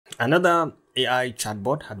Another AI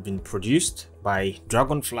chatbot had been produced by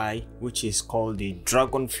Dragonfly, which is called the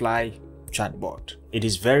Dragonfly chatbot. It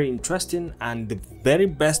is very interesting, and the very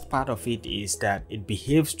best part of it is that it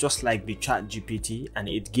behaves just like the ChatGPT, and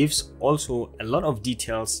it gives also a lot of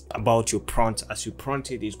details about your prompt. As you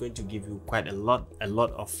prompt it, it's going to give you quite a lot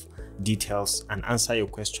of details and answer your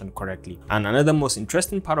question correctly. And another most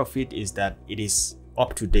interesting part of it is that it is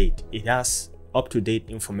up to date. It has up-to-date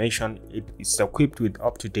information. It is equipped with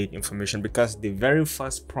up-to-date information, because the very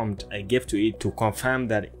first prompt I gave to it to confirm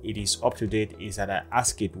that it is up-to-date is that I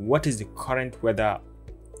asked it, what is the current weather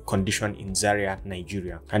condition in Zaria,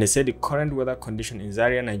 Nigeria? And it said the current weather condition in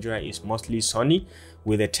Zaria, Nigeria is mostly sunny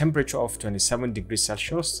with a temperature of 27 degrees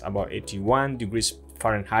Celsius, about 81 degrees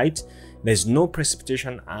Fahrenheit. There's no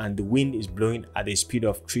precipitation and the wind is blowing at a speed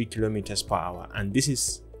of 3 kilometers per hour. And this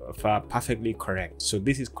is perfectly correct. So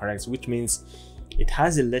this is correct, which means it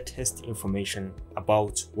has the latest information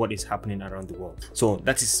about what is happening around the world. So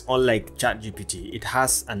that is unlike ChatGPT. It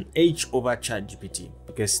has an edge over ChatGPT,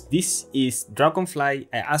 because this is Dragonfly.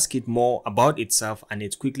 I asked it more about itself and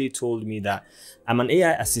it quickly told me that I'm an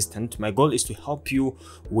AI assistant. My goal is to help you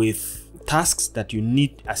with tasks that you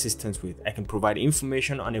need assistance with. I can provide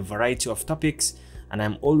information on a variety of topics, and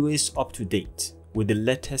I'm always up to date with the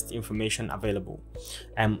latest information available.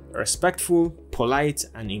 I'm respectful, polite,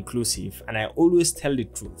 and inclusive, and I always tell the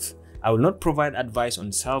truth. I will not provide advice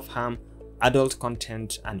on self-harm, adult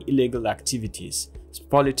content, and illegal activities,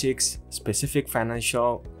 politics, specific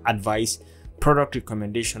financial advice, product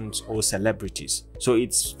recommendations, or celebrities. So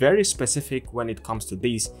it's very specific when it comes to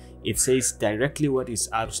this. It says directly what is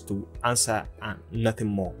asked to answer and nothing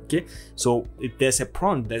more. Okay, so if there's a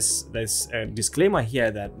prompt, there's a disclaimer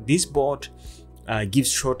here that this bot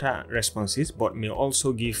gives shorter responses, but may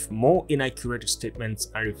also give more inaccurate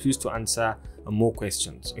statements and refuse to answer more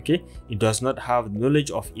questions. Okay, it does not have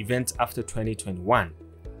knowledge of events after 2021.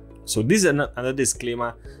 So this is another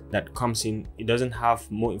disclaimer that comes in. It doesn't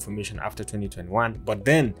have more information after 2021, but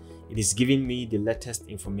then it is giving me the latest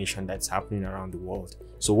information that's happening around the world.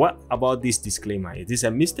 So what about this disclaimer? Is this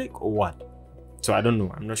a mistake or what? So I don't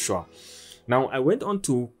know. I'm not sure. Now I went on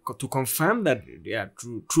to confirm that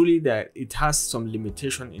truly that it has some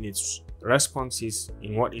limitation in its responses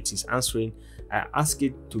in what it is answering. I asked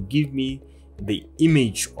it to give me the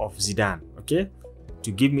image of Zidane, okay?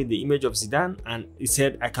 To give me the image of Zidane, and it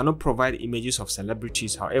said I cannot provide images of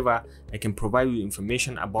celebrities. However, I can provide you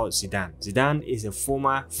information about Zidane. Zidane is a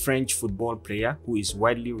former French football player who is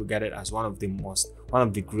widely regarded as one of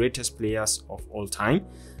the greatest players of all time.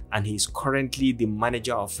 And he is currently the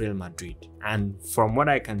manager of Real Madrid. And from what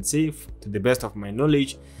I can say, to the best of my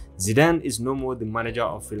knowledge, Zidane is no more the manager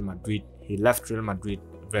of Real Madrid. He left Real Madrid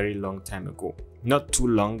a very long time ago. Not too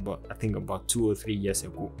long, but I think about 2 or 3 years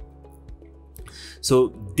ago.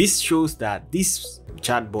 So this shows that this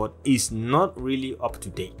chatbot is not really up to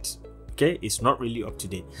date. Okay, it's not really up to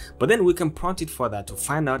date. But then we can prompt it further to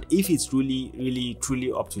find out if it's really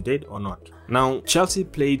truly up to date or not. Now, Chelsea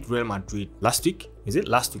played Real Madrid last week. Is it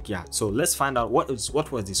last week? Yeah. So let's find out what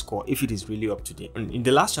was the score, if it is really up to date. In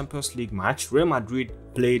the last Champions League match, Real Madrid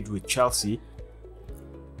played with Chelsea.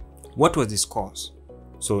 What was the scores?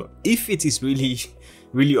 So if it is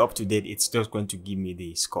really up to date, it's just going to give me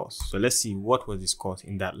the scores. So let's see what was the scores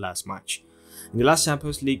in that last match. In the last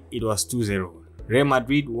Champions League, it was 2-0. Real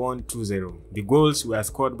Madrid won 2-0. The goals were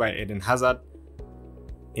scored by Eden Hazard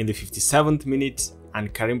in the 57th minute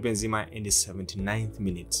and Karim Benzema in the 79th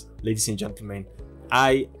minute. Ladies and gentlemen,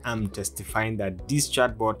 I am testifying that this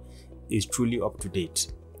chatbot is truly up to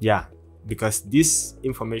date. Yeah, because this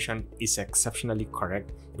information is exceptionally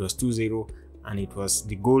correct. It was 2-0 and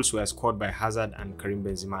the goals were scored by Hazard and Karim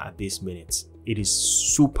Benzema at this minute. It is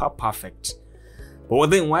super perfect. But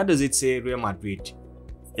then why does it say Real Madrid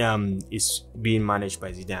is being managed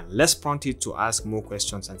by Zidane? Let's prompt it to ask more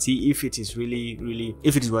questions and see if it is really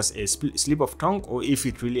if it was a slip of tongue, or if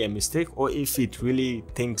it's really a mistake, or if it really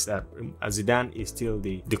thinks that Zidane is still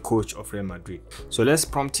the coach of Real Madrid. So let's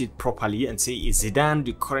prompt it properly and say, is Zidane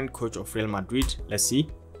the current coach of Real Madrid? Let's see.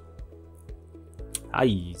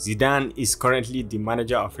 Zidane is currently the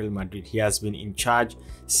manager of Real Madrid. He has been in charge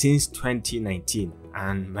since 2019,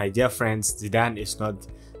 and my dear friends, Zidane is not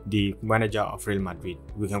the manager of Real Madrid.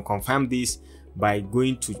 We can confirm this by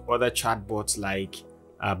going to other chatbots like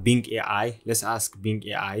Bing AI. Let's ask Bing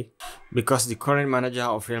AI, because the current manager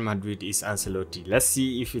of Real Madrid is Ancelotti. Let's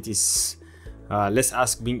see if it is. Let's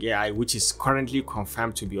ask Bing AI, which is currently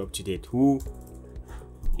confirmed to be up to date. Who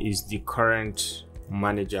is the current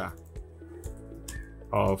manager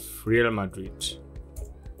of Real Madrid?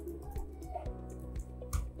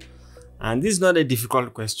 And this is not a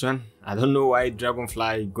difficult question. I don't know why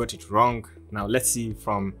Dragonfly got it wrong. Now let's see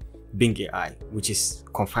from Bing AI, which is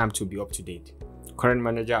confirmed to be up to date. Current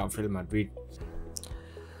manager of Real Madrid.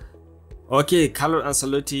 Okay, Carlo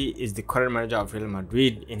Ancelotti is the current manager of Real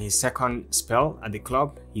Madrid. In his second spell at the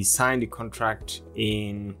club, he signed a contract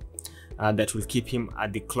in that will keep him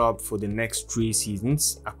at the club for the next 3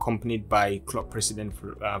 seasons, accompanied by club president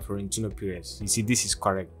Florentino Perez. You see, this is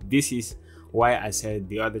correct. This is why I said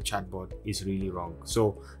the other chatbot is really wrong.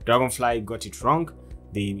 So Dragonfly got it wrong.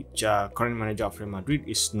 The current manager of Real Madrid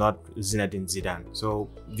is not Zinedine Zidane. So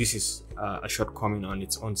this is a shortcoming on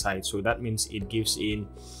its own side. So that means it gives in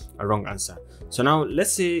a wrong answer. So now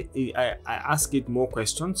let's say I ask it more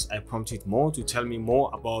questions. I prompt it more to tell me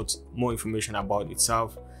more information about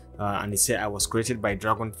itself. And it said I was created by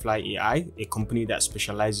Dragonfly AI, a company that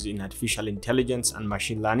specializes in artificial intelligence and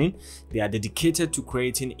machine learning. They are dedicated to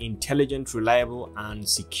creating intelligent, reliable, and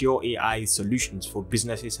secure AI solutions for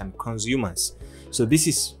businesses and consumers. So this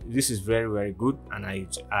is very, very good, and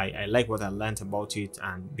I like what I learned about it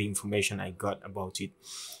and the information I got about it.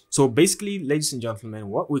 So basically, ladies and gentlemen,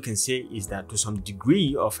 what we can say is that to some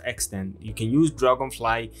degree of extent, you can use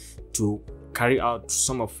Dragonfly to carry out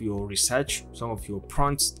some of your research, some of your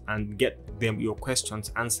prompts, and get your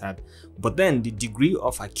questions answered. But then the degree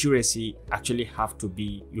of accuracy actually you have to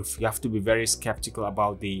be very skeptical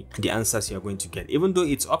about the answers you're going to get. Even though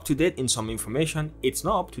it's up to date in some information, it's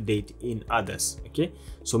not up to date in others. Okay,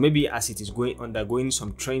 so maybe as it is undergoing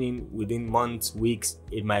some training within months, weeks,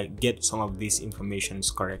 it might get some of these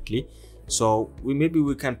informations correctly. So maybe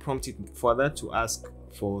we can prompt it further to ask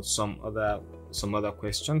for some other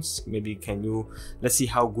questions. Maybe let's see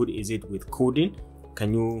how good is it with coding.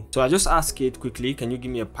 So I just ask it quickly, can you give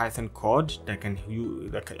me a Python code that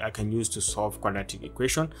I can use to solve quadratic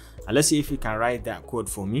equation, and let's see if you can write that code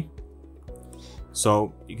for me.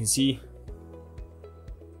 So you can see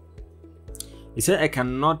it said I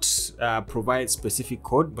cannot provide specific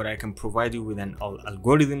code, but I can provide you with an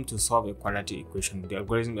algorithm to solve a quadratic equation. The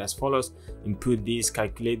algorithm is as follows: input this,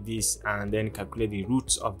 calculate this, and then calculate the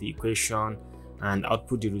roots of the equation and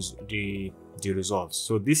output the results.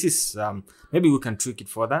 So this is maybe we can tweak it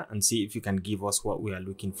further and see if you can give us what we are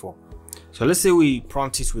looking for. So let's say we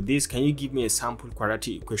prompt it with this: can you give me a sample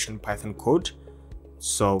quadratic equation Python code?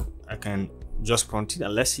 So I can just prompt it,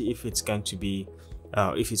 and let's see if it's going to be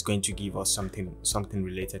give us something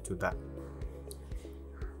related to that.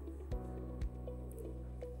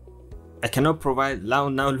 I cannot provide. Now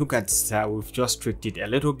look at we've just tweaked it a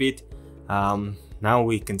little bit. Now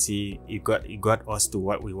we can see it got us to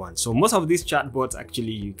what we want. So most of these chatbots,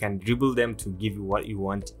 actually, you can dribble them to give you what you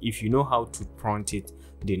want if you know how to prompt it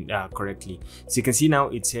correctly. So you can see now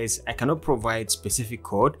it says I cannot provide specific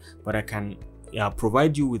code, but I can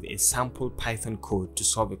provide you with a sample Python code to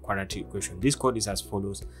solve a quadratic equation. This code is as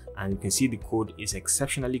follows, and you can see the code is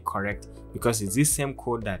exceptionally correct because it's this same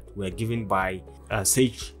code that we're given by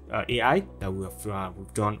Sage AI that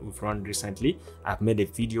we've run recently. I've made a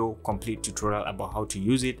video complete tutorial about how to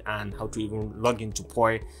use it and how to even log into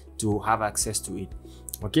Poi to have access to it.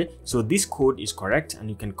 Okay, so this code is correct, and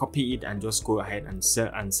you can copy it and just go ahead and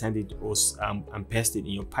send it and paste it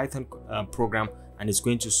in your Python program, and it's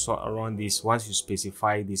going to run this. Once you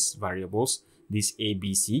specify these variables, this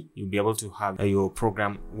ABC, you'll be able to have your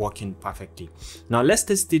program working perfectly. Now let's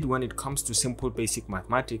test it when it comes to simple basic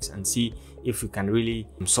mathematics and see if we can really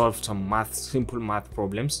solve some simple math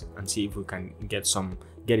problems, and see if we can get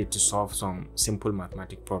it to solve some simple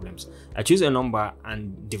mathematical problems. I choose a number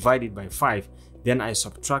and divide it by 5. Then I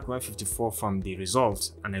subtract 154 from the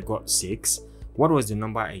results, and I got 6. What was the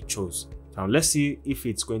number I chose? Now let's see if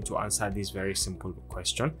it's going to answer this very simple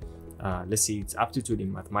question. Let's see its aptitude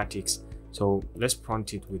in mathematics. So let's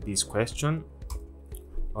prompt it with this question.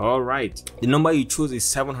 All right, the number you chose is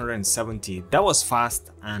 770. That was fast,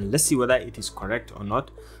 and let's see whether it is correct or not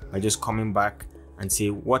by just coming back and say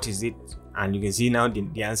what is it, and you can see now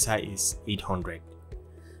the answer is 800.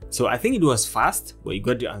 So I think it was fast, but you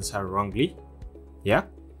got the answer wrongly. Yeah,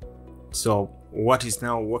 so what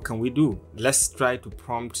can we do? Let's try to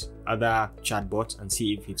prompt other chatbots and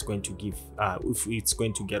see if it's going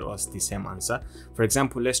to get us the same answer. For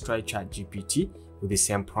example, let's try ChatGPT with the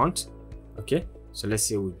same prompt. Okay, so let's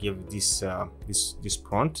say we give this this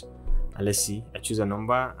prompt, and let's see. I choose a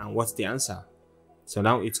number, and what's the answer? So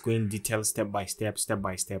now it's going detailed step by step,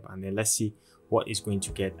 and then let's see what it's going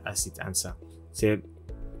to get as its answer. Say,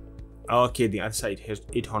 okay, the answer is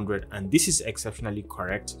 800, and this is exceptionally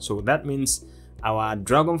correct. So that means our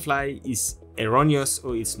Dragonfly is erroneous,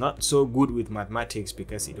 or it's not so good with mathematics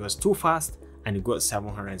because it was too fast and it got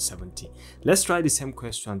 770. Let's try the same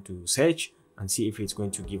question to Sage and see if it's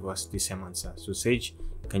going to give us the same answer. So Sage,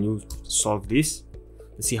 can you solve this?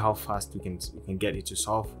 Let's see how fast we can get it to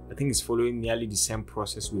solve. I think it's following nearly the same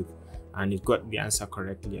process and it got the answer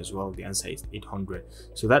correctly as well. The answer is 800.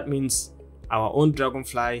 So that means our own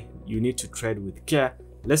Dragonfly, you need to tread with care.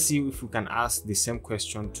 Let's see if we can ask the same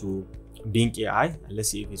question to Bing AI, and let's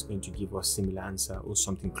see if it's going to give us similar answer or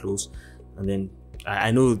something close. And then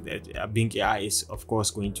I know that Bing AI is of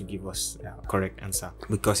course going to give us a correct answer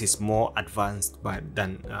because it's more advanced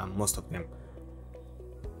than most of them.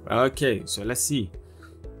 Okay, so let's see.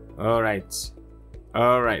 All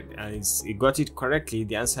right, and it got it correctly.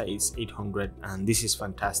 The answer is 800, and this is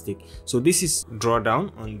fantastic. So this is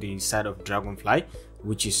drawdown on the side of Dragonfly,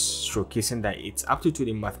 which is showcasing that its aptitude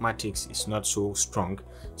in mathematics is not so strong.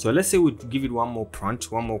 So let's say we give it one more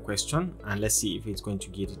prompt, one more question, and let's see if it's going to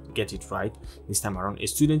get it right this time around. A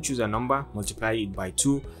student choose a number, multiply it by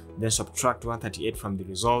 2, then subtract 138 from the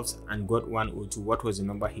results and got 102. What was the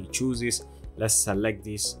number he chooses? Let's select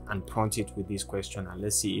this and prompt it with this question, and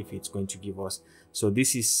let's see if it's going to give us. So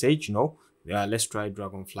this is Sage. No, let's try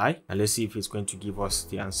Dragonfly, and let's see if it's going to give us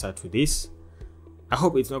the answer to this. I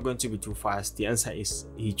hope it's not going to be too fast. The answer is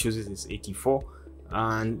he chooses is 84,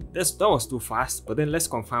 and that was too fast. But then let's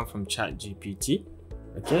confirm from ChatGPT.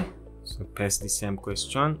 Okay, so paste the same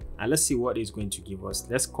question and let's see what it's going to give us.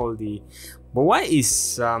 Let's call the. But why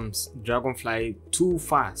is Dragonfly too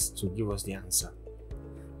fast to give us the answer?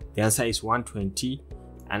 The answer is 120,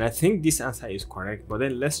 and I think this answer is correct. But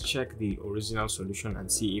then let's check the original solution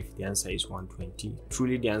and see if the answer is 120.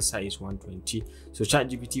 Truly, the answer is 120. So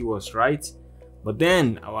ChatGPT was right. But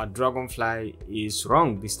then our Dragonfly is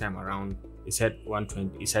wrong this time around. It said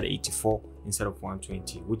 120, it said 84 instead of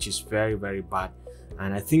 120, which is very, very bad.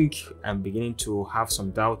 And I think I'm beginning to have some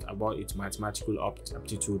doubt about its mathematical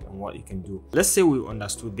aptitude and what it can do. Let's say we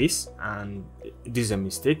understood this and this is a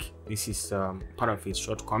mistake. This is part of its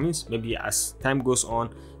shortcomings. Maybe as time goes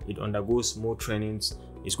on, it undergoes more trainings,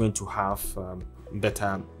 it's going to have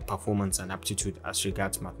better performance and aptitude as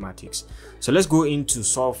regards mathematics. So let's go into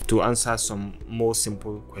solve to answer some more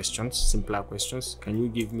simpler questions. Can you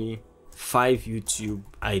give me 5 YouTube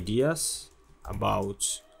ideas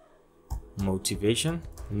about motivation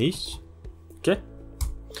niche? Okay,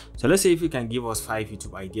 so let's say if you can give us 5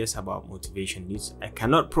 YouTube ideas about motivation niche. I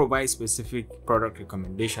cannot provide specific product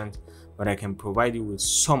recommendations, but I can provide you with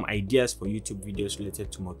some ideas for YouTube videos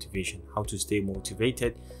related to motivation, how to stay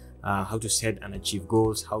motivated, how to set and achieve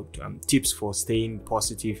goals, how to, tips for staying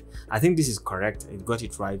positive. I think this is correct. I got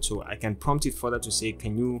it right. So I can prompt it further to say,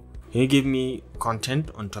 can you give me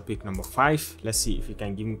content on topic number 5? Let's see if you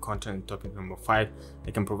can give me content on topic number 5.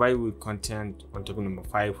 I can provide you with content on topic number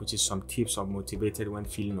 5, which is some tips of motivated when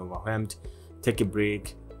feeling overwhelmed. Take a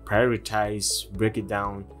break, prioritize, break it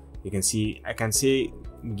down. You can see, I can say,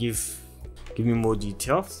 give me more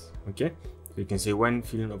details. Okay. So you can say when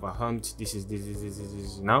feeling overwhelmed, this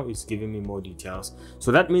is now it's giving me more details.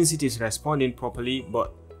 So that means it is responding properly,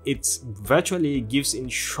 but it's virtually gives in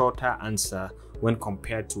shorter answer when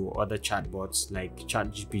compared to other chatbots like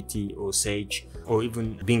ChatGPT or Sage or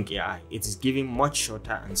even Bing AI. It is giving much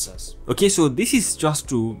shorter answers. Okay, so this is just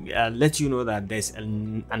to let you know that there's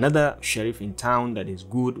another sheriff in town that is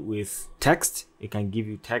good with text. It can give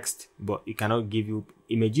you text, but it cannot give you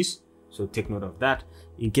images. So take note of that.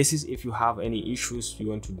 In cases if you have any issues, you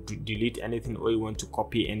want to delete anything or you want to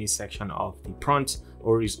copy any section of the prompt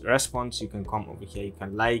or response, you can come over here. You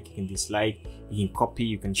can like, you can dislike, you can copy,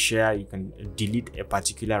 you can share, you can delete a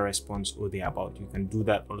particular response or thereabout. You can do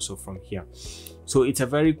that also from here. So it's a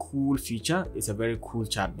very cool feature. It's a very cool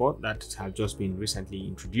chatbot that has just been recently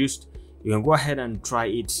introduced. You can go ahead and try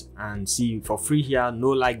it and see for free here. No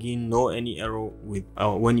lagging, no any error with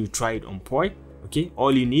when you try it on Poi. Okay,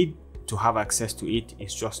 all you need to have access to it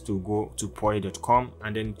is just to go to poi.com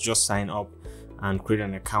and then just sign up and create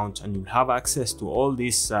an account, and you'll have access to all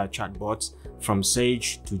these chatbots from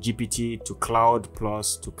Sage to GPT to Cloud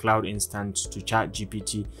Plus to Cloud Instant to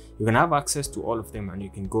ChatGPT. You can have access to all of them and you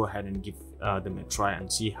can go ahead and give them a try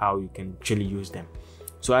and see how you can actually use them.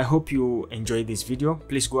 So I hope you enjoyed this video.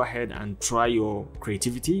 Please go ahead and try your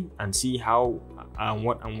creativity and see how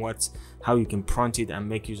how you can prompt it and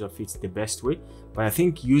make use of it the best way. But I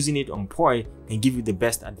think using it on Poi can give you the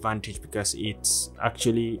best advantage because it's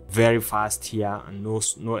actually very fast here and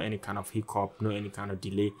no any kind of hiccup, no any kind of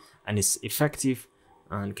delay, and it's effective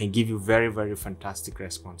and can give you very, very fantastic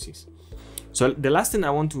responses. So the last thing I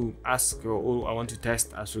want to ask or I want to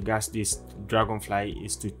test as regards this Dragonfly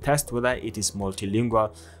is to test whether it is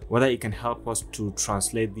multilingual, whether it can help us to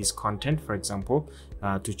translate this content, for example,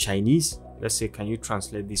 to Chinese. Let's say, can you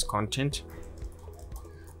translate this content?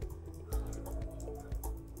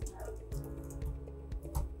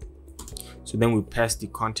 So then we paste the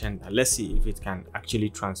content, and let's see if it can actually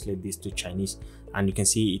translate this to Chinese. And you can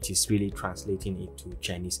see it is really translating it to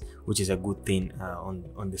Chinese, which is a good thing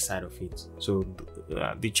on the side of it. So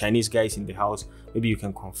the Chinese guys in the house, maybe you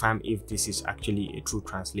can confirm if this is actually a true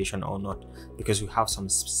translation or not, because we have some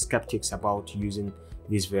skeptics about using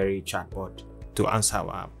this very chatbot to answer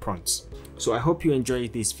our prompts. So I hope you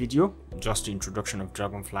enjoyed this video, just the introduction of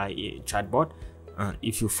Dragonfly chatbot.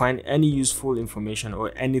 If you find any useful information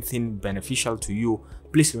or anything beneficial to you,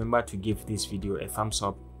 please remember to give this video a thumbs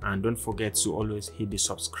up, and don't forget to always hit the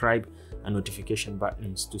subscribe and notification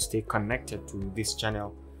buttons to stay connected to this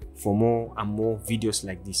channel for more and more videos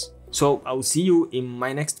like this. So I'll see you in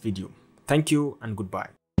my next video. Thank you and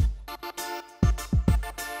goodbye.